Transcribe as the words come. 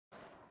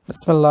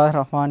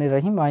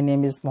Bismillahirrahmanirrahim. My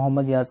name is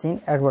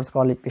M.Yaseen, Edwrdes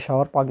College,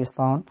 Peshawar,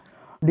 Pakistan.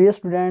 Dear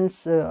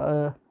students,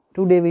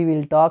 today we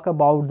will talk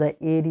about the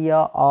area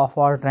of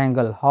our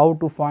triangle. How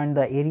to find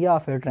the area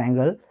of a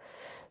triangle.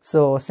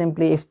 So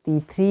simply, if the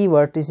three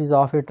vertices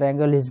of a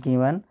triangle is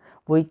given,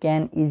 we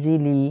can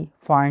easily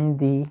find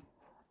the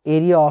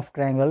area of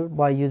triangle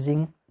by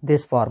using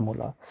this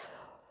formula.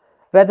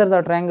 Whether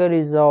the triangle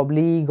is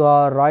oblique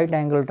or right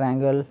angle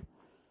triangle,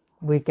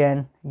 we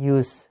can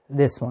use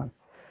this one.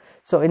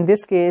 So in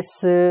this case,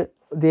 there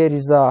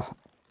is a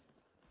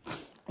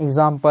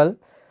example.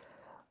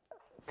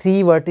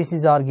 Three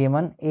vertices are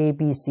given, A,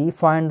 B, C.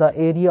 Find the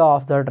area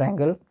of the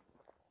triangle.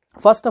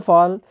 First of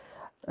all,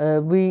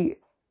 we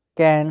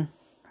can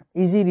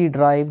easily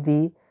derive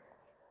the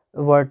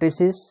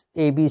vertices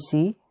A, B,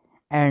 C,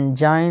 and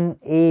join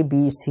A,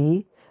 B,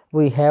 C.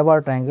 We have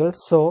our triangle.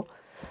 So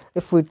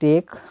if we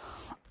take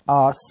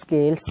a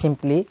scale,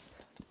 simply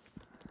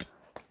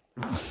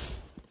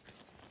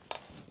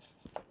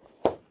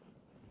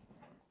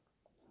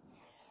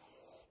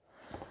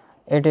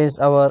it is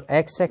our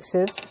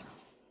x-axis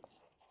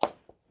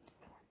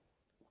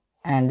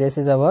and this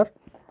is our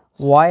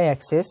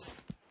y-axis.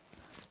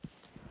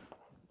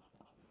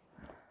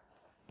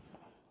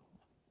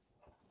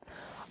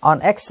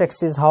 On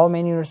x-axis, how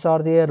many units are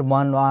there?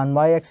 1. On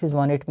y-axis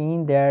 1, it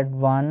means that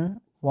 1,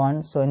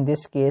 1. So in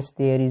this case,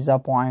 there is a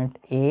point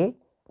A,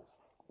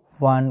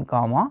 1,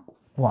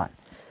 1.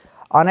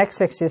 On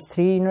x-axis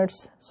 3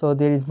 units, so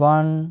there is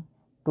 1,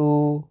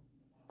 2,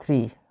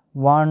 3,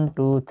 1,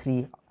 2,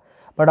 3.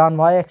 But on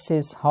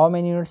y-axis, how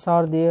many units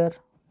are there?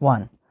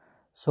 1.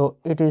 So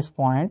it is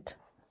point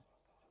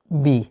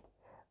B,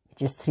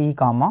 which is 3,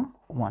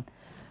 1.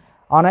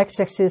 On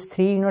x-axis,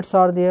 3 units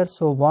are there.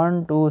 So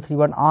 1, 2, 3.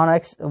 But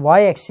on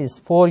y-axis,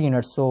 4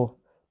 units. So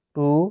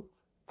 2,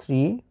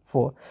 3,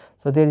 4.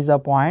 So there is a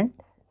point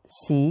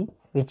C,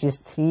 which is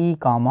 3,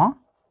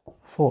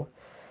 4.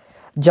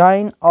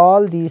 Join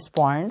all these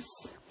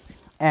points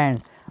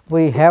and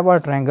we have a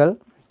triangle.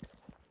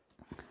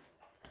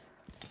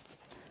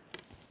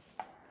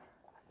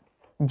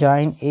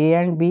 Join A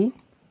and B,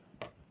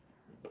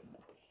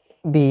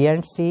 B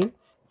and C,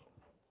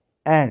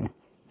 and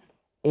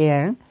A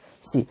and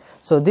C.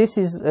 So this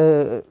is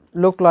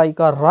look like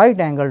a right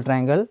angle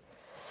triangle.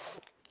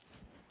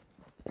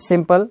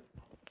 Simple.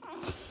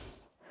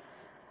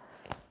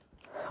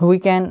 We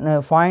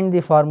can find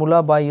the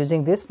formula by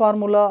using this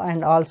formula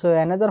and also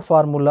another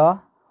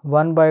formula,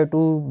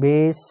 1/2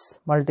 base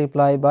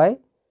multiplied by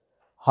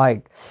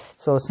height.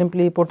 So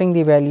simply putting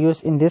the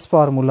values in this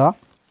formula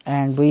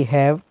and we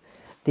have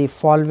the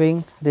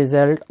following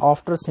result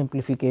after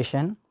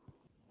simplification.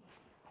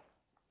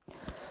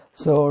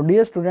 So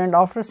dear student,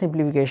 after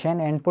simplification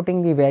and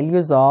putting the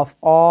values of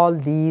all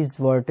these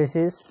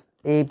vertices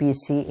A, B,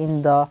 C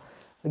in the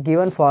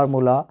given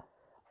formula,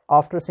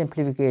 after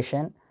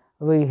simplification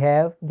we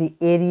have the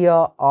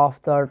area of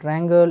the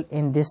triangle.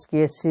 In this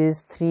case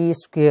is 3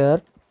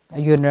 square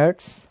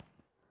units.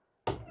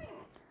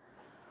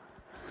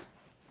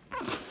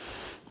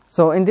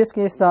 So in this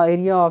case the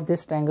area of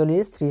this triangle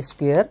is 3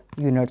 square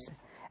units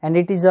and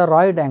it is a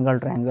right angle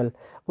triangle.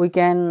 We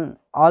can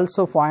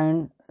also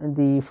find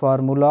the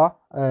formula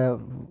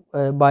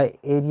by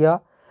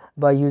area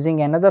by using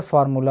another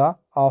formula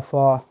of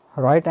a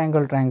right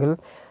angle triangle.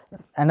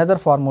 Another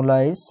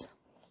formula is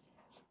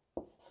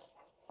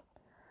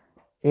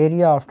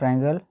area of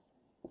triangle,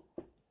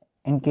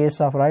 in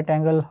case of right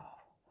angle,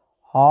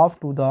 half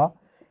to the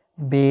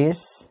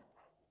base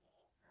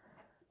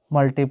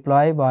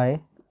multiply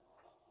by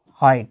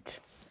height.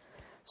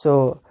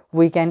 So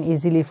we can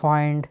easily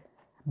find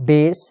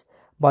base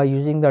by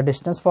using the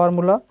distance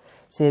formula.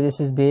 Say this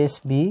is base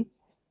B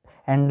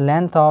and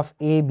length of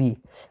AB.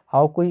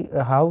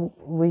 How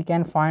we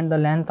can find the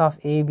length of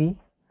AB?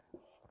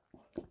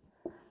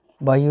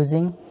 By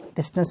using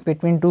distance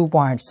between 2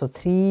 points. So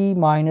 3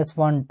 minus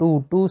 1,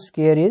 2. 2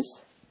 square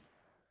is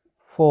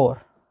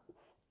 4.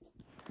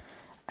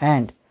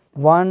 And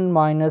 1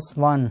 minus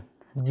 1,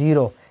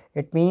 0.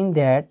 It means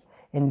that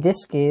in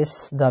this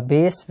case the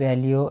base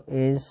value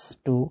is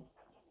 2.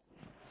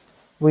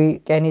 We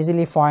can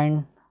easily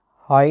find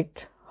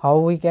height. How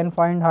we can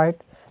find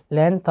height?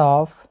 Length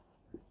of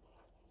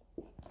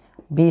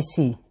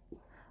BC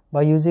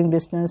by using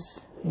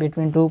distance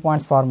between 2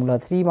 points formula.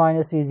 3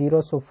 minus 3,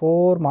 0. So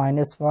 4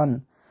 minus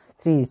 1,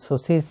 3. So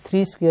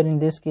 3 square in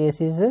this case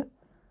is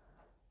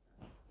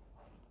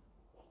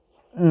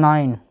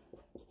 9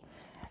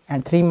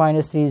 and 3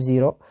 minus 3 is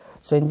 0.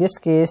 So in this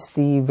case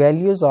the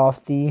values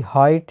of the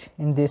height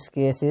in this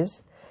case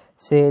is,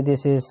 say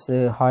this is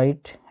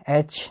height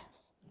h.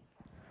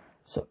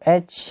 So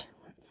h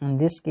in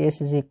this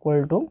case is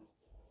equal to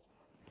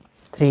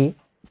 3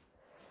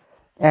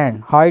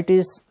 and height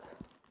is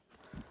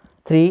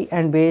 3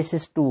 and base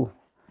is 2.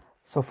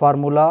 So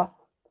formula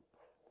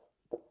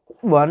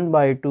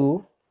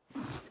 1/2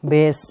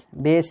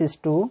 base is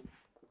 2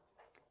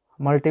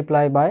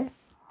 multiply by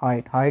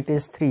height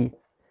is 3.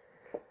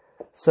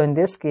 So in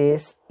this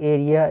case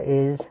area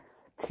is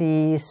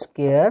 3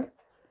 square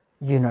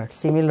unit,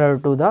 similar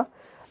to the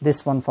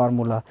this one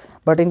formula.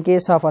 But in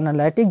case of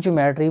analytic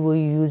geometry, we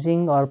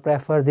using or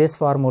prefer this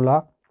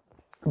formula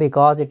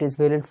because it is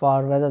valid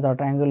for whether the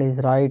triangle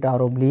is right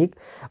or oblique,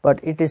 but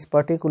it is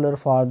particular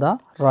for the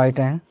right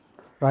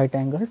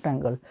angle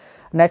triangle.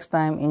 Next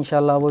time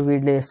inshallah we will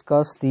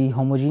discuss the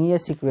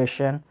homogeneous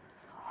equation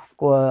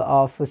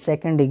of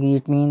second degree.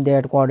 It means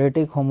that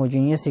quadratic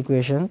homogeneous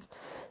equations.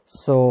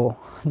 So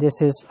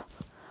this is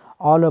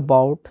all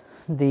about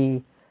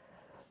the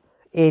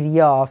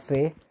area of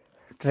a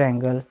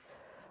triangle.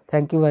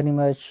 Thank you very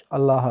much.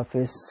 Allah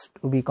Hafiz.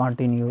 To be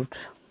continued.